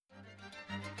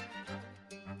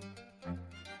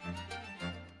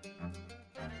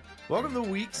Welcome to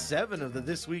week 7 of the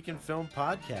This Week in Film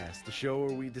podcast, the show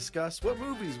where we discuss what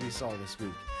movies we saw this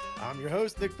week. I'm your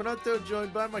host, Nick Panotto,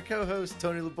 joined by my co-hosts,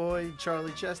 Tony LeBoy and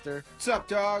Charlie Chester. What's up,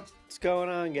 dogs? What's going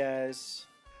on, guys?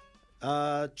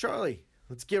 Charlie,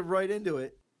 let's get right into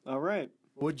it. All right.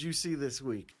 What'd you see this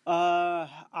week?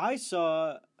 I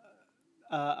saw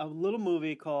a little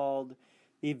movie called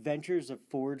The Adventures of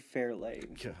Ford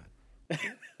Fairlane. God.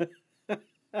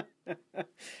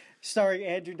 Starring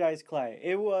Andrew Dice Clay.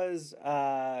 It was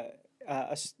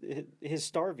his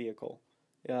star vehicle.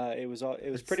 It was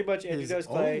pretty much Andrew Dice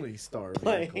Clay only star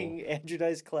playing vehicle. Andrew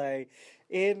Dice Clay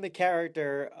in the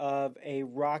character of a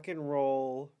rock and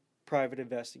roll private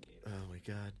investigator. Oh my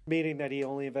God. Meaning that he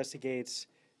only investigates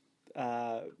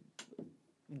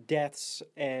deaths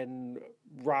and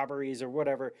robberies or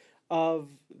whatever of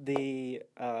the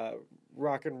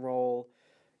rock and roll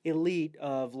elite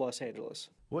of Los Angeles.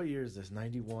 What year is this?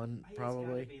 91,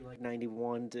 probably? It's gotta be like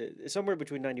 91 to somewhere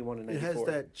between 91 and It 94.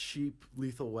 has that cheap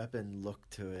Lethal Weapon look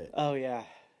to it. Oh yeah,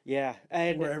 yeah,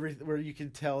 and Where you can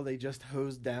tell they just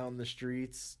hosed down the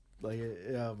streets. Like,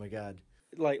 oh my God.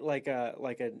 like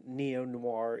a neo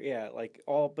noir, yeah,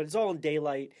 but it's all in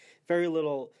daylight, very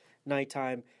little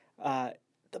nighttime.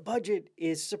 The budget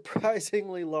is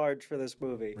surprisingly large for this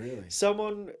movie. Really?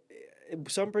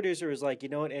 Some producer was like, you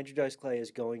know what, Andrew Dice Clay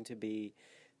is going to be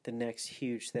the next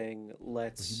huge thing. He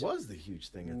was the huge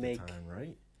thing at the time,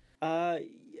 right?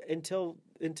 Until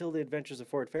the Adventures of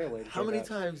Ford Fairlane. How many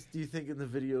times do you think in the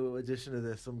video edition of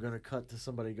this I'm going to cut to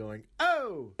somebody going,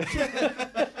 "Oh"?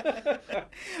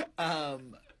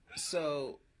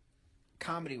 So,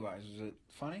 comedy-wise, was it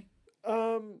funny?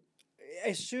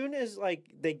 As soon as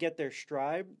they get their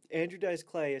stride, Andrew Dice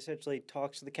Clay essentially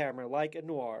talks to the camera like a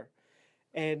noir,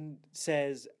 and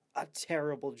says a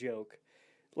terrible joke,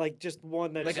 just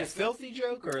one that's Like just a filthy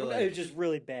joke, or it was just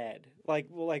really bad. Like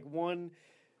one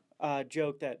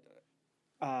joke that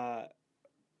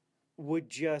would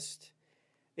just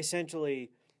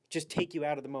essentially just take you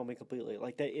out of the moment completely.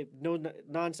 Like that, no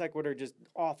non sequitur, just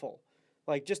awful.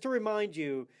 Like, just to remind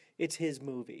you, it's his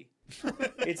movie.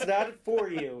 It's not for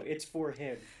you, it's for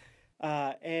him.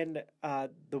 And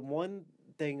the one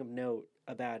thing of note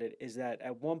about it is that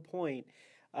at one point,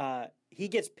 he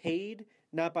gets paid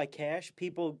not by cash.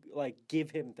 People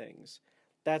give him things.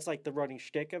 That's the running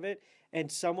shtick of it. And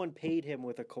someone paid him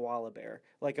with a koala bear,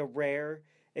 like a rare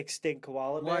extinct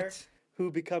koala bear. What?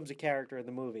 Who becomes a character in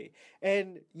the movie.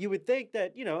 And you would think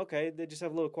that, okay, they just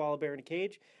have a little koala bear in a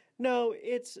cage. No,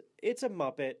 it's a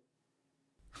Muppet.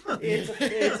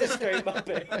 It's a straight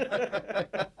Muppet.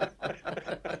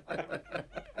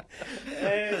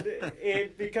 And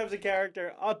it becomes a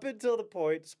character up until the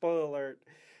point, spoiler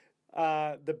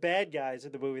alert, the bad guys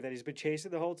in the movie that he's been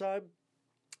chasing the whole time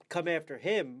come after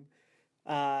him,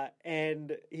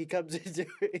 and he comes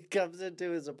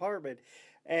into his apartment,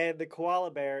 and the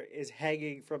koala bear is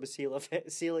hanging from a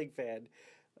ceiling fan,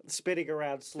 spinning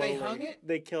around slowly. They hung it?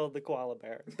 They killed the koala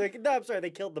bear. They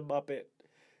killed the Muppet.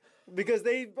 Because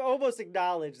they almost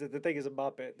acknowledge that the thing is a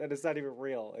Muppet, that it's not even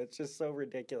real. It's just so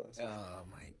ridiculous. Oh,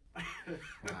 my...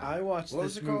 Wow. I watched What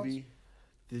was this it called? movie,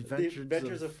 The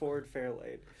Adventures of Ford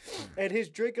Fairlane. And his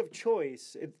drink of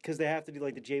choice, because they have to do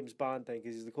the James Bond thing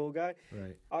because he's the cool guy,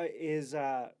 Right. is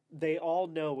they all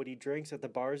know what he drinks at the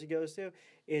bars he goes to.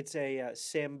 It's a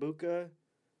Zambuca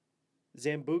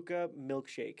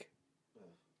milkshake.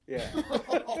 Yeah.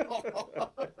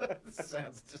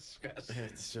 Sounds disgusting.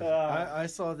 It's just, I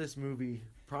saw this movie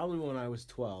probably when I was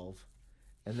 12,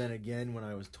 and then again when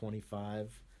I was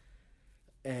 25,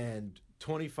 and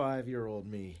 25-year-old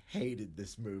me hated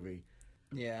this movie.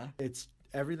 Yeah. It's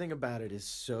everything about it is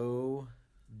so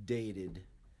dated.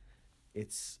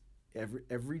 It's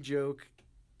every joke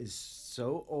is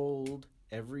so old.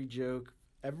 Every joke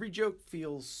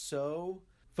feels so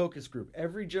focus group.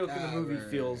 Every joke in the movie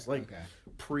feels like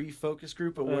pre-focus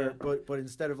group, but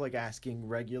instead of asking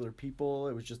regular people,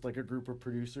 it was just a group of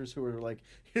producers who were like,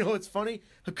 what's funny?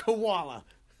 A koala.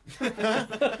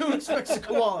 Who expects a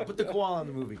koala? Put the koala in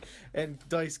the movie. And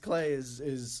Dice Clay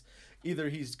is either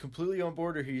he's completely on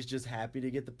board or he's just happy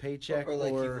to get the paycheck, Or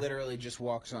he literally just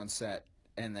walks on set,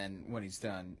 and then when he's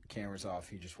done, camera's off,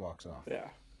 he just walks off. Yeah.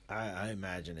 I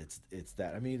imagine it's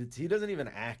that. I mean, he doesn't even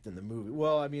act in the movie.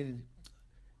 Well, I mean,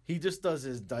 he just does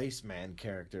his Dice Man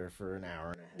character for an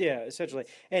hour. Yeah, essentially.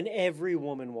 And every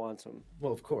woman wants him.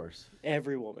 Well, of course.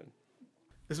 Every woman.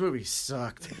 This movie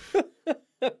sucked.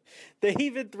 They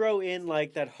even throw in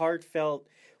that heartfelt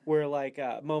where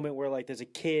a moment where there's a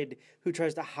kid who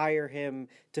tries to hire him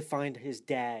to find his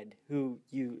dad, who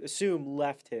you assume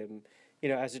left him You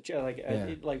know, as a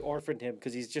it, like orphaned him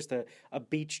because he's just a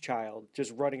beach child,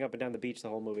 just running up and down the beach the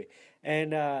whole movie,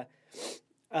 and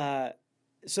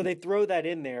so they throw that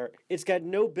in there. It's got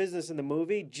no business in the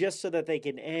movie, just so that they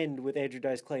can end with Andrew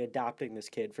Dice Clay adopting this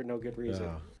kid for no good reason.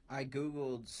 Oh. I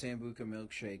googled Sambuca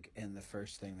milkshake, and the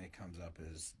first thing that comes up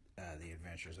is The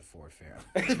Adventures of Ford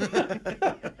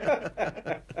Fairlane.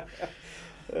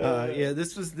 Yeah,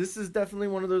 this is definitely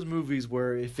one of those movies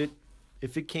where if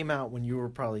it came out when you were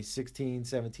probably 16,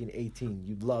 17, 18,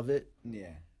 you'd love it.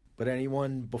 Yeah. But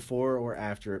anyone before or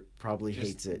after it probably Just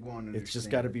hates it. won't It's just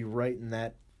understand got to it. be right in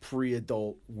that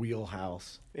pre-adult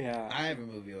wheelhouse. Yeah. I have a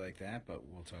movie like that, but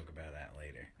we'll talk about that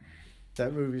later.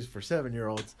 That movie's for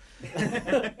 7-year-olds.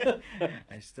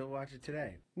 I still watch it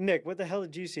today. Nick, what the hell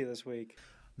did you see this week?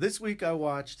 This week I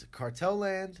watched Cartel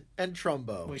Land and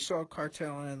Trumbo. We saw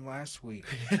Cartel in last week.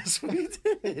 Yes, we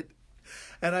did.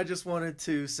 And I just wanted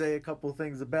to say a couple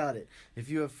things about it. If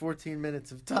you have 14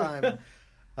 minutes of time,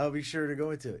 I'll be sure to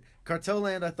go into it. Cartel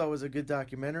Land I thought was a good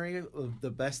documentary. The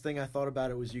best thing I thought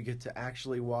about it was you get to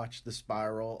actually watch the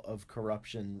spiral of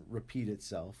corruption repeat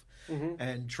itself. Mm-hmm.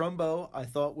 And Trumbo I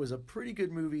thought was a pretty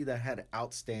good movie that had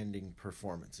outstanding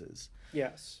performances.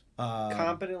 Yes.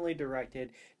 Competently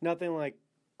directed. Nothing like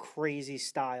crazy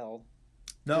style.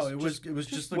 No, Just- it was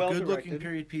just a well good looking directed.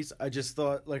 period piece. I just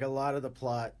thought like a lot of the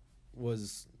plot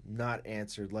was not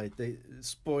answered. Like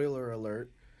spoiler alert.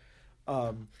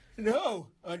 No,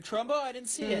 on Trumbo, I didn't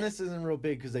see And this isn't real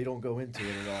big because they don't go into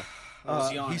it at all. I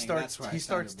was yawning, he starts that's why I he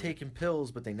starts sounded weird. taking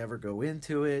pills, but they never go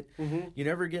into it. Mm-hmm. You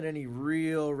never get any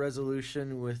real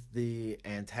resolution with the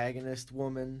antagonist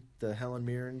woman, the Helen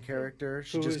Mirren character.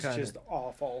 She Who just is kind just of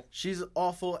awful. she's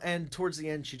awful, and towards the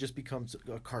end, she just becomes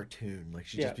a cartoon. Like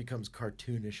she Yeah. just becomes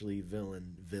cartoonishly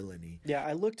villainy. Yeah,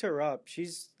 I looked her up.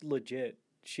 She's legit.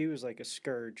 She was like a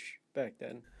scourge back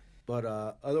then. But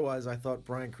otherwise, I thought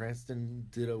Bryan Cranston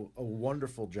did a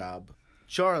wonderful job.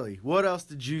 Charlie, what else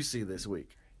did you see this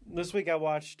week? This week I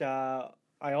watched. I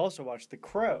also watched The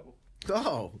Crow.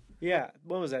 Oh, Yeah,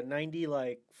 when was that?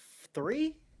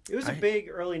 93. It was a I big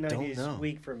early don't 90s know.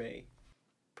 week for me.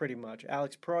 Pretty much.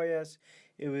 Alex Proyas.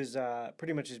 It was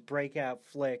pretty much his breakout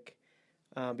flick.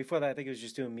 Before that, I think he was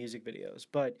just doing music videos.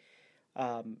 But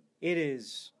it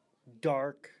is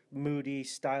dark, moody,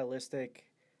 stylistic,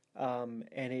 and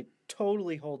it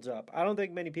totally holds up. I don't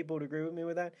think many people would agree with me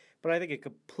with that, but I think it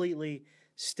completely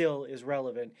still is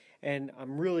relevant. And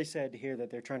I'm really sad to hear that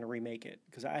they're trying to remake it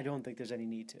because I don't think there's any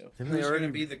need to. haven't Who's they going to already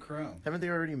be the Crow? haven't they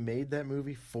already made that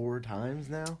movie 4 times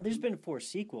now? There's been 4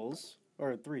 sequels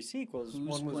or 3 sequels. Who's One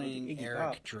was with playing Iggy Eric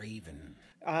Pop. Draven?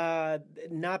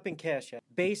 Not been cast yet.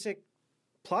 Basic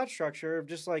plot structure of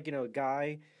just like,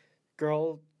 guy,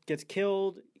 girl gets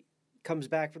killed, comes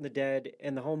back from the dead,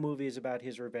 and the whole movie is about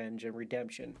his revenge and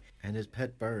redemption. And his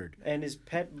pet bird. And his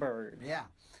pet bird. Yeah.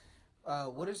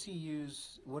 What does he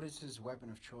use? What is his weapon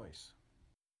of choice?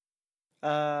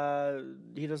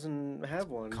 He doesn't have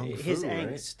one. Kung His fu, right?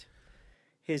 angst.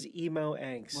 His emo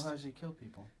angst. Well, how does he kill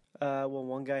people? Well,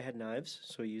 one guy had knives,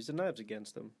 so he used the knives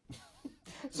against them.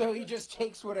 So he just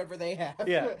takes whatever they have.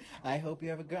 Yeah. I hope you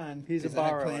have a gun. He's a 'cause I'm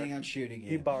borrower. planning on shooting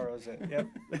He you. borrows it. Yep.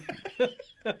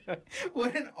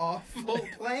 What an awful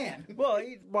plan. Well,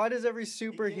 why does every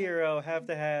superhero have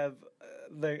to have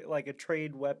a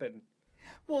trade weapon?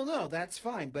 Well, no, that's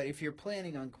fine. But if you're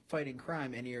planning on fighting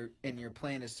crime and your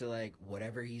plan is to like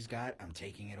whatever he's got, I'm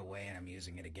taking it away and I'm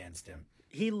using it against him.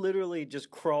 He literally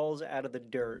just crawls out of the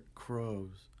dirt.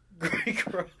 Crows.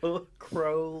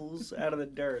 Crows out of the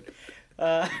dirt.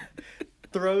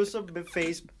 Throws some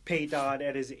face paint on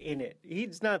and is in it.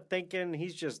 He's not thinking.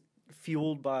 He's just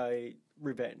fueled by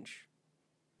revenge.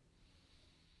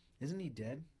 Isn't he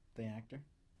dead, the actor?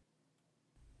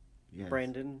 Yes.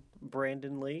 Brandon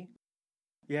Lee.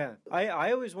 Yeah,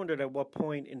 I always wondered at what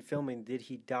point in filming did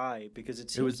he die because it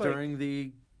seems It was like during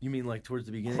the. You mean like towards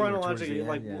the beginning? or towards chronologically, the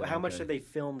like end? Yeah, how much okay. did they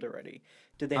filmed already?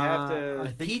 Did they have to? I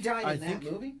think He died I in that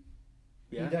think movie?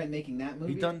 Yeah. He died making that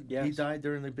movie? He Yes. died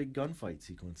during the big gunfight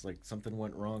sequence. Like something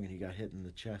went wrong and he got hit in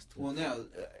the chest. Well, no.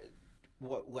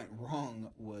 What went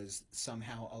wrong was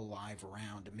somehow a live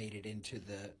round made it into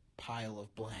the pile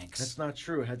of blanks. That's not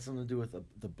true. It had something to do with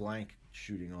the blank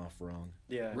shooting off wrong.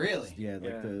 Yeah. Really? Yeah, like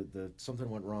Yeah. the something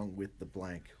went wrong with the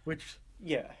blank, which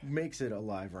Yeah. makes it a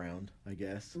live round, I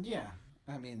guess. Yeah.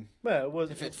 I mean, Well, it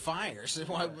was. if it fires,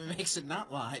 why makes it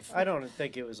not live? I don't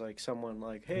think it was like someone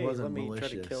like, hey, wasn't let me try to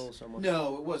malicious. kill someone.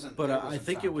 No, it wasn't. But it I wasn't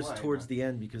think it foul was play, towards but- the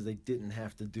end because they didn't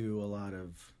have to do a lot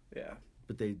of. Yeah.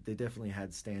 But they definitely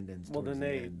had stand-ins. Well, towards then the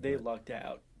they end, they but- lucked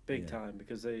out big Yeah. time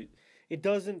because it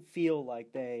doesn't feel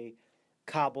like they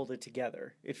cobbled it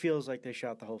together. It feels like they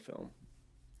shot the whole film.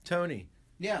 Tony,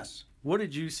 Yes. What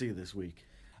did you see this week?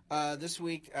 This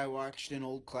week I watched an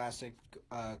old classic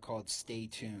called Stay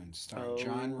Tuned, starring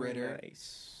John Ritter,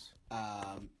 Nice.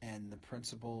 and the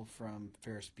principal from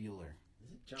Ferris Bueller.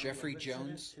 Jeffrey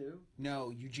Jones?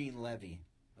 No, Eugene Levy.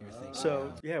 You're thinking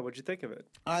So, of. yeah, what'd you think of it?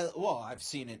 I've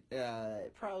seen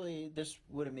it. Probably this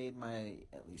would have made my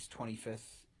at least 25th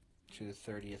to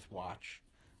 30th watch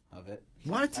of it.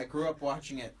 What? I grew up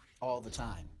watching it all the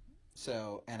time,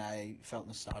 and I felt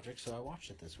nostalgic, so I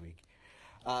watched it this week.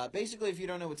 Basically, if you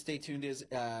don't know what Stay Tuned is,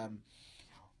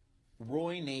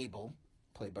 Roy Nabel,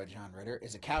 played by John Ritter,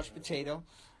 is a couch potato.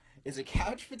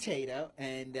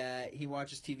 And he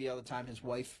watches TV all the time. His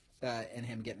wife and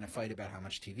him get in a fight about how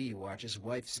much TV he watches. His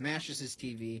wife smashes his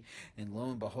TV, and lo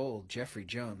and behold, Jeffrey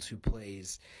Jones, who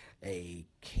plays a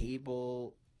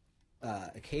cable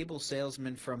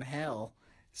salesman from hell,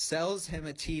 sells him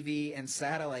a TV and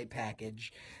satellite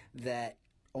package that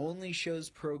only shows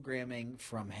programming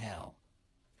from hell.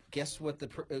 Guess what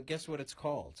it's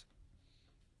called?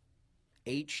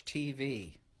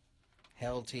 HTV,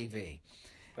 Hell TV.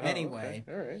 Oh, Anyway,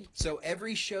 okay. All right. so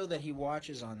every show that he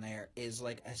watches on there is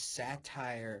like a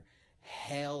satire,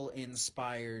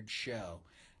 hell-inspired show,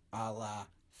 a la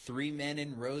Three Men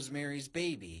and Rosemary's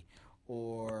Baby,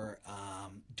 or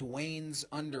Dwayne's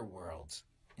Underworld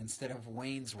instead of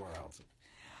Wayne's World.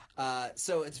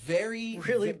 So it's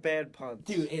Really bad puns.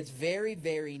 dude. It's very,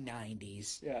 very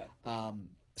 90s. Yeah.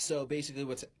 So basically,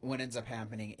 what ends up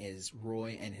happening is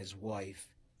Roy and his wife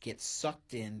get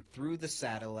sucked in through the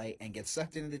satellite and get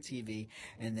sucked into the TV,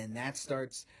 and then that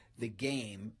starts the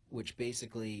game, which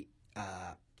basically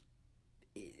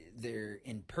they're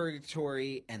in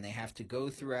purgatory and they have to go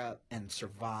throughout and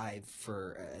survive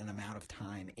for an amount of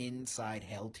time inside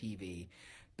Hell TV,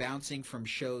 bouncing from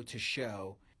show to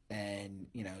show, and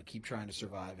keep trying to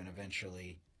survive. And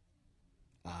eventually,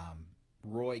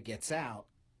 Roy gets out.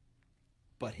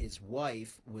 But his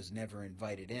wife was never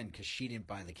invited in because she didn't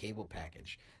buy the cable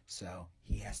package. So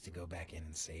he has to go back in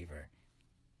and save her.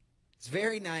 It's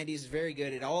very 90s, very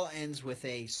good. It all ends with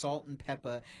a Salt and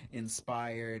Pepper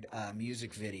inspired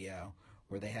music video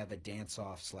where they have a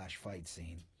dance-off / fight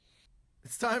scene.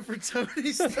 It's time for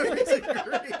Tony's third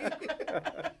degree.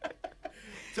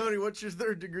 Tony, what's your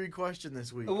third degree question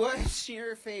this week? What's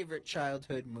your favorite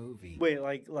childhood movie? Wait,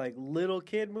 like little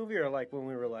kid movie or like when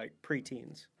we were like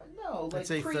preteens? No, like I'd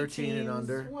say 13 and preteens,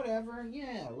 under. Whatever,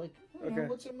 yeah. Like, Okay.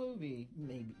 what's a movie?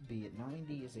 Maybe be it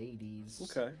 90s, 80s.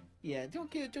 Okay. Yeah, don't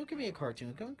give me a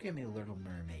cartoon. Don't give me a Little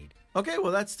Mermaid. Okay,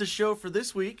 well, that's the show for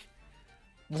this week.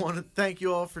 Want to thank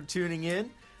you all for tuning in.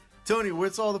 Tony,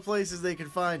 what's all the places they can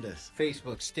find us?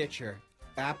 Facebook, Stitcher,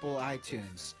 Apple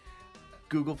iTunes,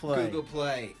 Google Play, Google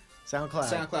Play,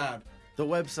 SoundCloud, the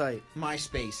website.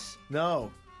 MySpace,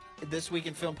 No,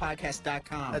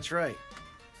 thisweekinfilmpodcast.com. that's right.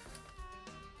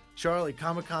 Charlie,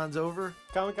 Comic-Con's over.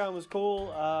 Comic-Con was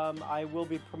cool. I will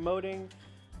be promoting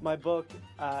my book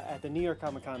at the New York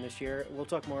Comic-Con this year. We'll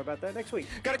talk more about that next week.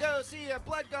 Gotta go see ya,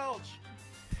 Blood Gulch.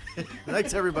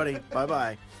 Thanks, everybody.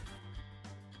 Bye-bye.